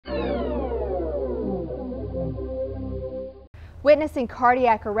Witnessing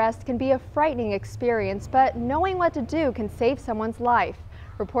cardiac arrest can be a frightening experience, but knowing what to do can save someone's life.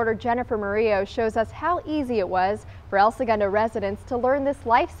 Reporter Jennifer Murillo shows us how easy it was for El Segundo residents to learn this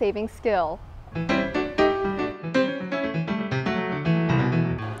life-saving skill.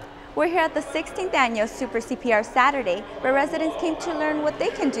 We're here at the 16th annual Super CPR Saturday, where residents came to learn what they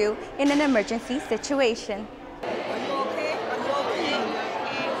can do in an emergency situation. Are you okay? Are you okay?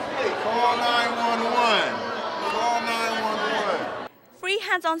 Hey, call 911. Call 911. Free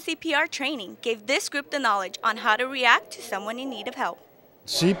hands-on CPR training gave this group the knowledge on how to react to someone in need of help.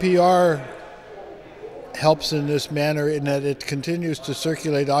 CPR helps in this manner in that it continues to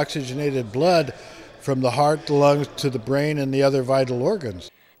circulate oxygenated blood from the heart, the lungs, to the brain and the other vital organs.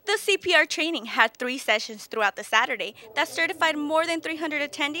 The CPR training had 3 sessions throughout the Saturday that certified more than 300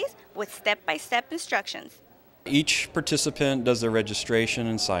 attendees with step-by-step instructions. Each participant does their registration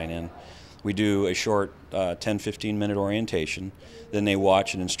and sign-in. We do a short 10-15 minute orientation. Then they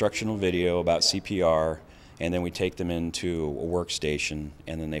watch an instructional video about CPR, and then we take them into a workstation,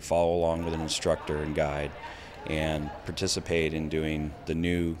 and then they follow along with an instructor and guide and participate in doing the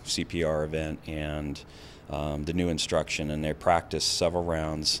new CPR event and the new instruction, and they practice several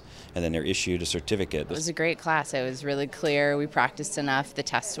rounds, and then they're issued a certificate. It was a great class. It was really clear. We practiced enough. The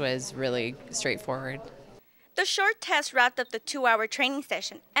test was really straightforward. The short test wrapped up the 2-hour training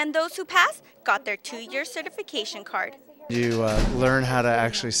session, and those who passed got their 2-year certification card. You learn how to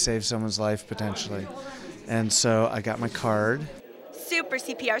actually save someone's life potentially, and so I got my card. Super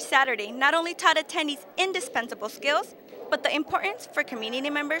CPR Saturday not only taught attendees indispensable skills, but the importance for community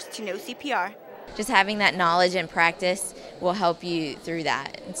members to know CPR. Just having that knowledge and practice will help you through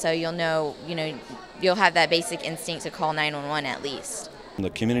that. And so you'll know, you'll have that basic instinct to call 911 at least. The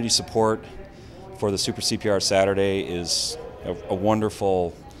community support for the Super CPR Saturday is a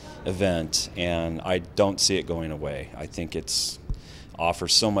wonderful event, and I don't see it going away. I think it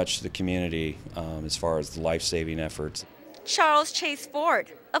offers so much to the community as far as the life-saving efforts. Charles Chase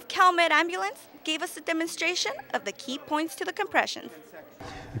Ford of CalMed Ambulance gave us a demonstration of the key points to the compressions.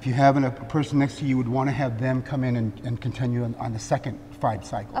 If you have a person next to you, you would want to have them come in and continue on the second 5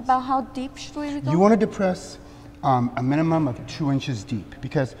 cycles. About how deep should we go? You want to depress a minimum of 2 inches deep,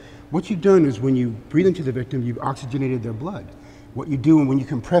 because what you've done is when you breathe into the victim, you've oxygenated their blood. What you do when you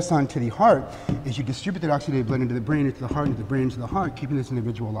compress onto the heart is you distribute that oxygenated blood into the brain, into the heart, into the brain, into the heart, keeping this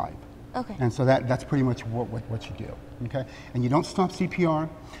individual alive. Okay. And so that's pretty much what you do. Okay. And you don't stop CPR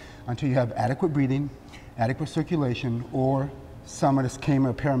until you have adequate breathing, adequate circulation, or someone that came,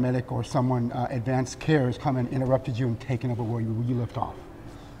 a paramedic or someone advanced care has come and interrupted you and taken over where you left off.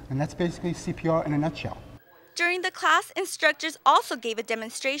 And that's basically CPR in a nutshell. During the class, instructors also gave a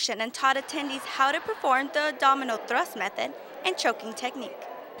demonstration and taught attendees how to perform the abdominal thrust method and choking technique.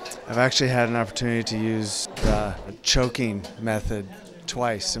 I've actually had an opportunity to use the choking method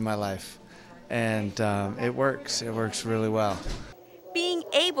twice in my life, and it works. It works really well. Being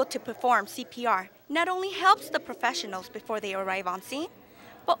able to perform CPR not only helps the professionals before they arrive on scene,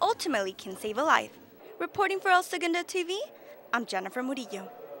 but ultimately can save a life. Reporting for El Segundo TV, I'm Jennifer Murillo.